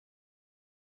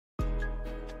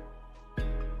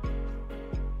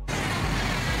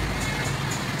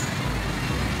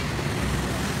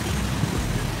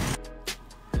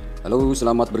Halo,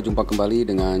 selamat berjumpa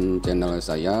kembali dengan channel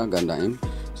saya, Gandaim.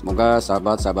 Semoga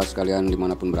sahabat-sahabat sekalian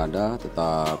dimanapun berada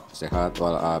tetap sehat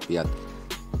walafiat.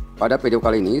 Pada video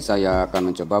kali ini saya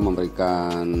akan mencoba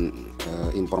memberikan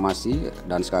informasi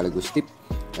dan sekaligus tip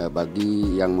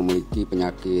bagi yang memiliki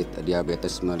penyakit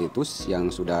diabetes molitus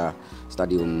yang sudah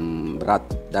stadium berat.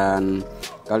 Dan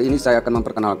kali ini saya akan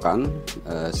memperkenalkan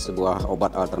sebuah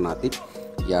obat alternatif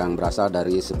yang berasal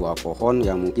dari sebuah pohon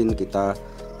yang mungkin kita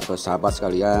atau sahabat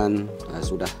sekalian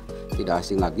sudah tidak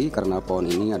asing lagi, karena pohon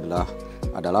ini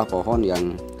adalah pohon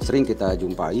yang sering kita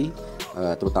jumpai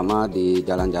terutama di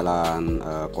jalan-jalan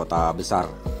kota besar,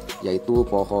 yaitu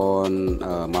pohon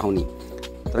mahoni.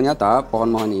 Ternyata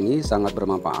pohon mahoni ini sangat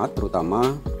bermanfaat,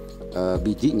 terutama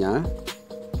bijinya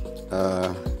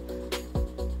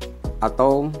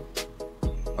atau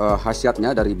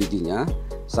khasiatnya dari bijinya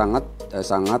sangat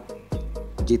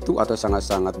jitu atau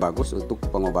sangat bagus untuk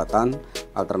pengobatan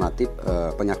alternatif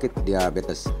penyakit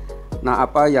diabetes. Nah,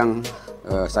 apa yang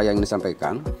saya ingin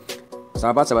sampaikan,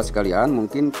 sahabat-sahabat sekalian,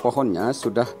 mungkin pohonnya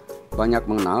sudah banyak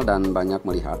mengenal dan banyak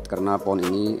melihat, karena pohon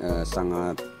ini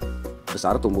sangat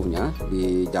besar tumbuhnya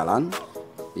di jalan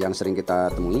yang sering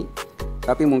kita temui,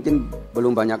 tapi mungkin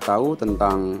belum banyak tahu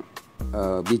tentang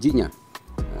bijinya.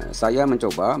 Saya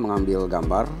mencoba mengambil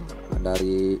gambar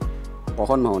dari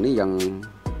pohon mahoni yang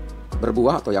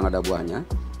berbuah atau yang ada buahnya.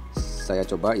 Saya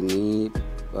coba ini,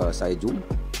 saya zoom.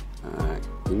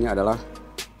 Ini adalah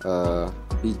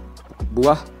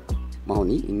buah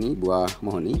mahoni. Ini buah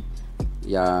mahoni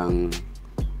yang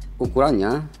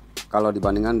ukurannya kalau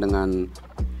dibandingkan dengan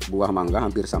buah mangga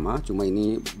hampir sama, cuma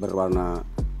ini berwarna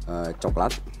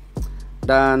coklat.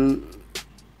 Dan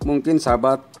mungkin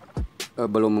sahabat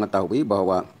belum mengetahui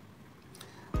bahwa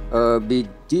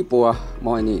biji buah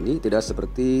mahoni ini tidak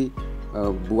seperti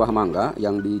buah mangga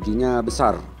yang bijinya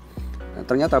besar.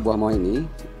 Ternyata buah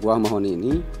mahoni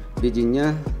ini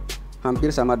bijinya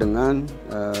hampir sama dengan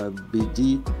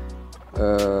biji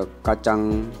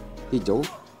kacang hijau,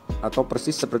 atau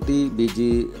persis seperti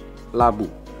biji labu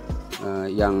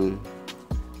yang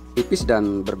tipis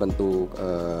dan berbentuk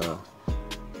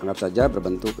anggap saja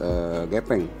berbentuk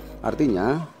gepeng.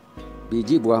 Artinya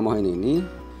biji buah mahoni ini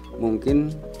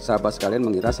mungkin sahabat sekalian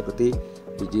mengira seperti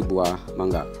biji buah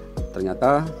mangga.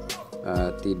 Ternyata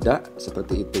tidak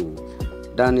seperti itu.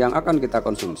 Dan yang akan kita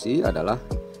konsumsi adalah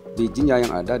bijinya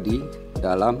yang ada di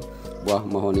dalam buah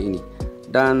mahoni ini.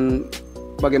 Dan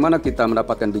bagaimana kita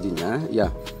mendapatkan bijinya? Ya,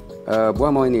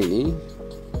 buah mahoni ini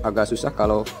agak susah.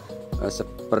 Kalau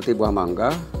seperti buah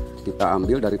mangga, kita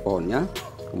ambil dari pohonnya,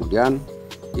 kemudian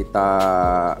kita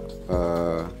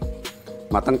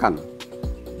matangkan.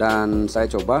 Dan saya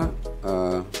coba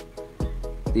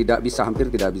hampir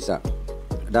tidak bisa.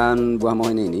 Dan buah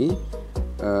mahoni ini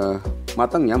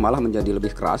matangnya malah menjadi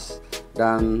lebih keras,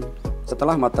 dan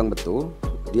setelah matang betul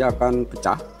dia akan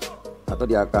pecah atau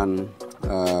dia akan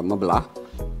membelah,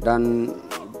 dan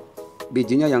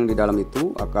bijinya yang di dalam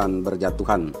itu akan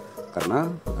berjatuhan karena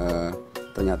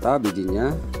ternyata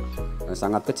bijinya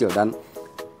sangat kecil. Dan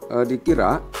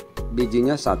dikira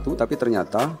bijinya satu, tapi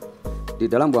ternyata di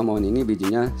dalam buah mahoni ini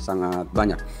bijinya sangat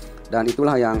banyak. Dan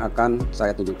itulah yang akan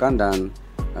saya tunjukkan, dan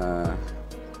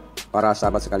para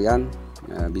sahabat sekalian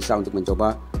bisa untuk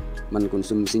mencoba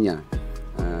mengkonsumsinya.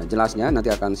 Jelasnya nanti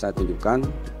akan saya tunjukkan.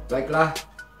 Baiklah,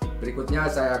 berikutnya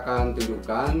saya akan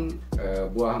tunjukkan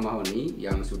buah mahoni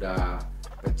yang sudah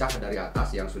pecah dari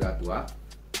atas, yang sudah tua.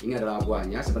 Ini adalah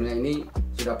buahnya. Sebenarnya ini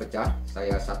sudah pecah,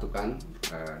 saya satukan,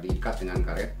 diikat dengan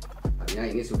karet. Artinya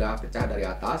ini sudah pecah dari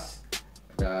atas,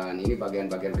 dan ini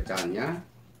bagian-bagian pecahannya.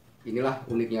 Inilah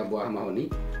uniknya buah mahoni.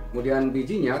 Kemudian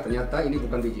bijinya, ternyata ini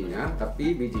bukan bijinya,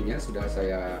 tapi bijinya sudah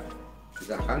saya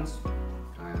pisahkan,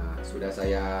 sudah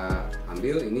saya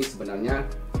ambil. Ini sebenarnya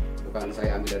bukan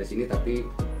saya ambil dari sini, tapi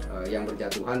yang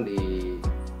berjatuhan di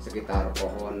sekitar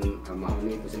pohon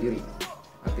mahoni itu sendiri.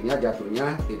 Artinya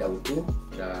jatuhnya tidak utuh,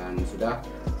 dan sudah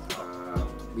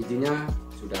bijinya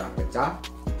sudah pecah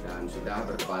dan sudah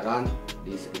bertebaran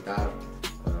di sekitar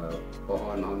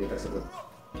pohon mahoni tersebut.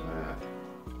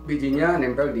 Bijinya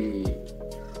nempel di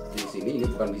sini. Ini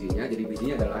bukan bijinya, jadi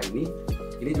bijinya adalah ini.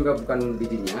 Ini juga bukan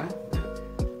bijinya.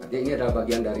 Artinya ini adalah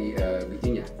bagian dari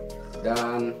bijinya.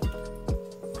 Dan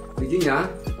bijinya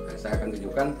saya akan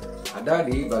tunjukkan ada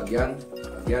di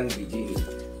bagian biji ini.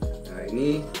 Nah,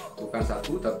 ini bukan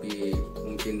satu, tapi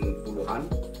mungkin puluhan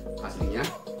aslinya.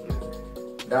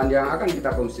 Dan yang akan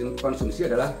kita konsumsi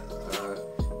adalah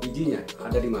bijinya.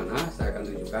 Ada di mana? Saya akan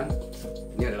tunjukkan.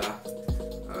 Ini adalah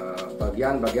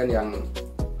bagian-bagian yang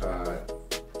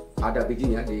ada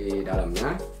bijinya di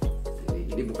dalamnya.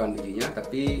 Ini bukan bijinya,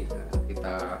 tapi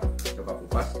kita coba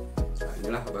kupas. Nah,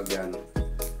 inilah bagian.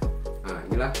 Nah,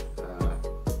 inilah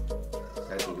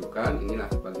tunjukkan. Inilah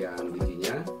bagian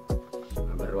bijinya,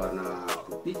 berwarna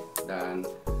putih dan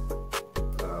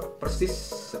persis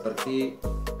seperti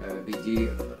biji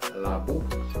labu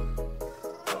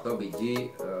atau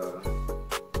biji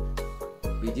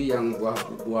yang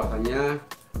buah-buahannya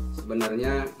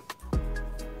sebenarnya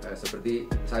seperti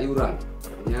sayuran.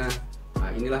 Artinya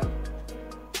inilah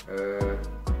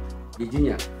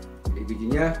bijinya. Jadi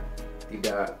bijinya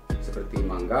tidak seperti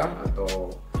mangga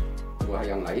atau buah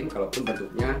yang lain, kalaupun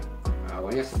bentuknya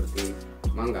awalnya seperti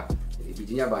mangga. Jadi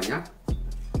bijinya banyak.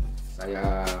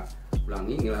 Saya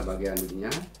ulangi, inilah bagian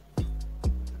bijinya.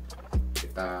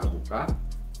 Kita buka,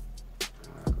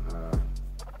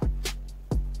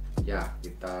 ya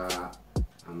kita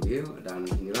ambil, dan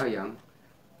inilah yang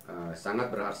sangat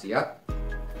berkhasiat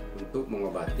untuk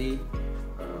mengobati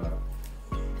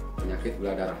penyakit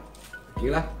gula darah.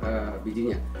 Inilah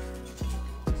bijinya.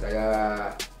 Saya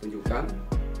tunjukkan,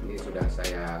 ini sudah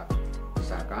saya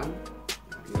pisahkan.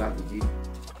 Inilah biji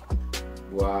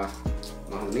buah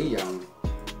mahoni yang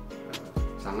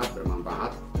sangat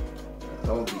bermanfaat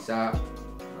atau bisa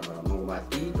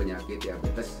mengobati penyakit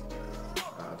diabetes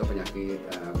atau penyakit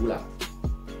gula.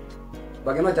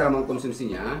 Bagaimana cara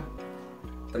mengkonsumsinya?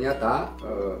 Ternyata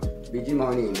biji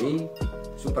mahoni ini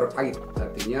super pahit,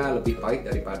 artinya lebih pahit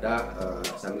daripada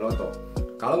samiloto.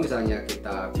 Kalau misalnya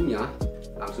kita kunyah,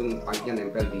 langsung pahitnya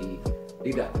nempel di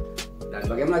lidah. Dan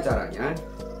bagaimana caranya?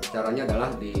 Caranya adalah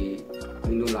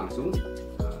diminum langsung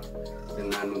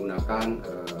dengan menggunakan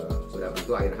sudah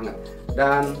bentuk air hangat.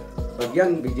 Dan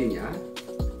bagian bijinya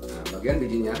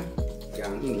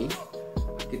yang ini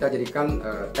kita jadikan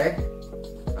teh,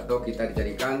 atau kita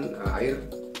dijadikan air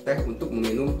teh untuk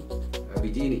meminum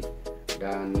biji ini.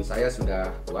 Dan saya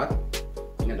sudah buat,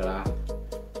 ini adalah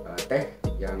teh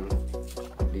yang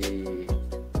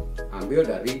diambil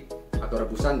dari atau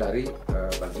rebusan dari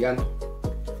bagian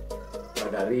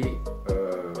dari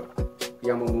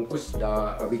yang membungkus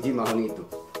biji mahoni itu.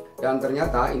 Dan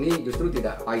ternyata ini justru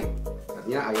tidak pahit,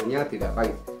 artinya airnya tidak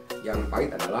pahit. Yang pahit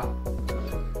adalah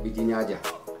bijinya aja.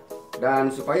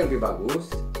 Dan supaya lebih bagus,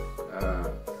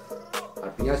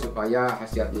 artinya supaya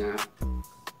khasiatnya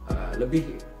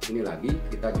lebih ini lagi,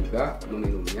 kita juga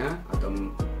meminumnya atau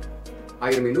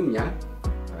air minumnya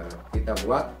kita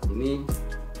buat ini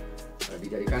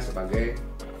dijadikan sebagai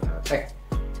teh,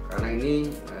 karena ini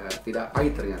tidak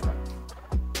pahit ternyata.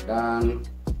 Dan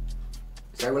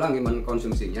saya ulangi,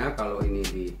 mengkonsumsinya kalau ini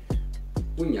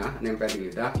dikunyah nempel di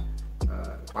lidah,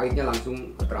 pahitnya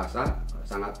langsung terasa,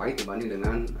 sangat pahit dibanding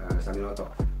dengan samiloto.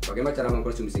 Bagaimana cara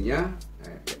mengkonsumsinya?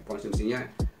 Konsumsinya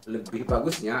lebih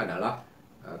bagusnya adalah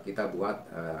kita buat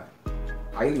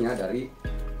airnya dari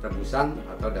rebusan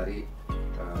atau dari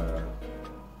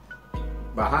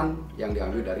bahan yang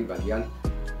diambil dari bagian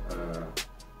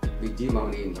biji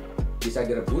mahoni ini. Bisa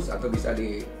direbus atau bisa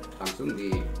langsung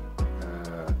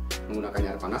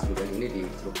menggunakan air panas, kemudian ini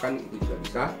dicelupkan, itu juga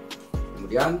bisa.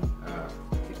 Kemudian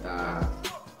kita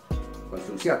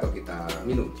konsumsi atau kita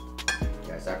minum.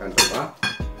 Ya, saya akan coba.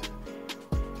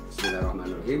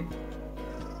 Bismillahirrahmanirrahim.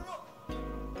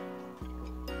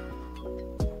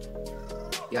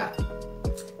 Ya,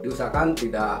 diusahakan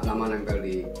tidak lama nempel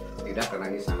di lidah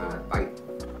karena ini sangat pahit.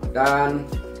 Dan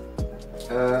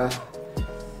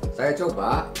saya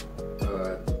coba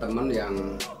teman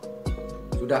yang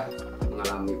sudah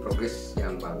mengalami progres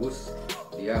yang bagus.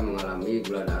 Dia mengalami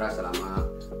gula darah selama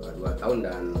 2 tahun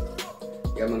dan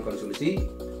dia mengkonsumsi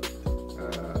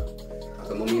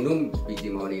atau meminum biji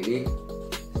mahoni ini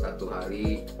 1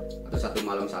 hari atau 1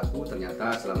 malam 1.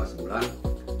 Ternyata selama sebulan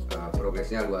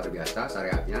progresnya luar biasa,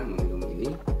 syariatnya meminum ini,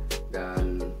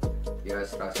 dan dia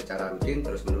secara rutin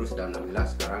terus menerus, dan alhamdulillah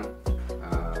sekarang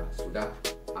sudah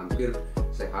hampir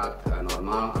sehat,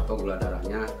 normal, atau gula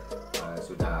darahnya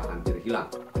sudah hampir hilang.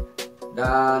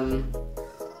 Dan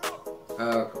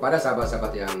kepada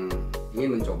sahabat-sahabat yang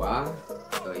ingin mencoba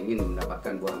atau ingin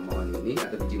mendapatkan buah mahoni ini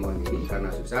atau biji mahoni ini karena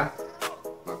susah,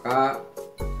 maka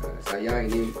saya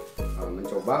ini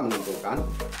mencoba mengumpulkan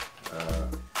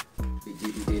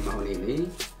biji-biji mahoni ini,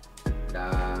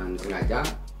 dan sengaja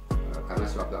karena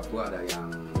sewaktu-waktu ada yang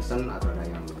pesen atau ada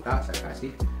yang minta, saya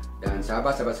kasih. Dan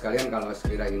sahabat-sahabat sekalian, kalau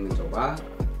sekiranya ingin mencoba,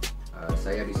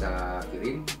 saya bisa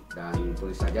kirim dan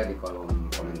tulis saja di kolom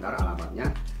komentar alamatnya,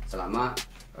 selama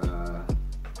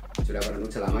sudah berendut,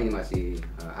 selama ini masih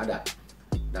ada,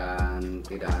 dan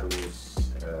tidak harus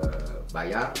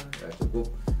bayar, cukup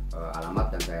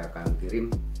alamat, dan saya akan kirim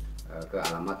ke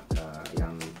alamat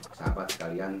yang sahabat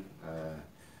sekalian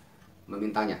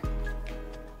memintanya.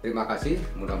 Terima kasih,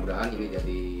 mudah-mudahan ini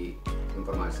jadi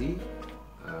informasi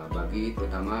bagi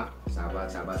terutama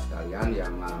sahabat-sahabat sekalian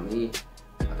yang mengalami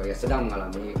atau atau ya sedang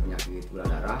mengalami penyakit gula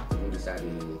darah, ini bisa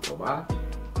dicoba.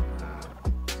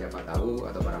 Siapa tahu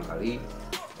atau barangkali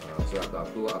suatu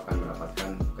waktu akan mendapatkan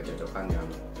kecocokan yang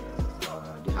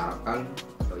diharapkan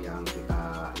atau yang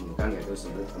kita inginkan, yaitu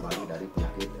sembuh kembali dari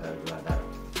penyakit gula darah.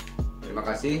 Terima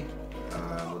kasih,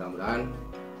 mudah-mudahan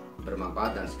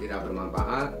bermanfaat, dan sekiranya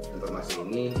bermanfaat informasi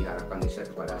ini diharapkan di-share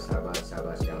kepada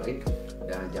sahabat-sahabat yang lain,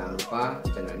 dan jangan lupa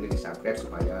channel ini di-subscribe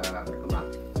supaya berkembang.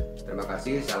 Terima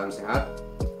kasih, salam sehat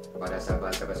kepada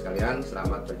sahabat-sahabat sekalian,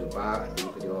 selamat berjumpa di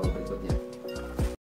video berikutnya.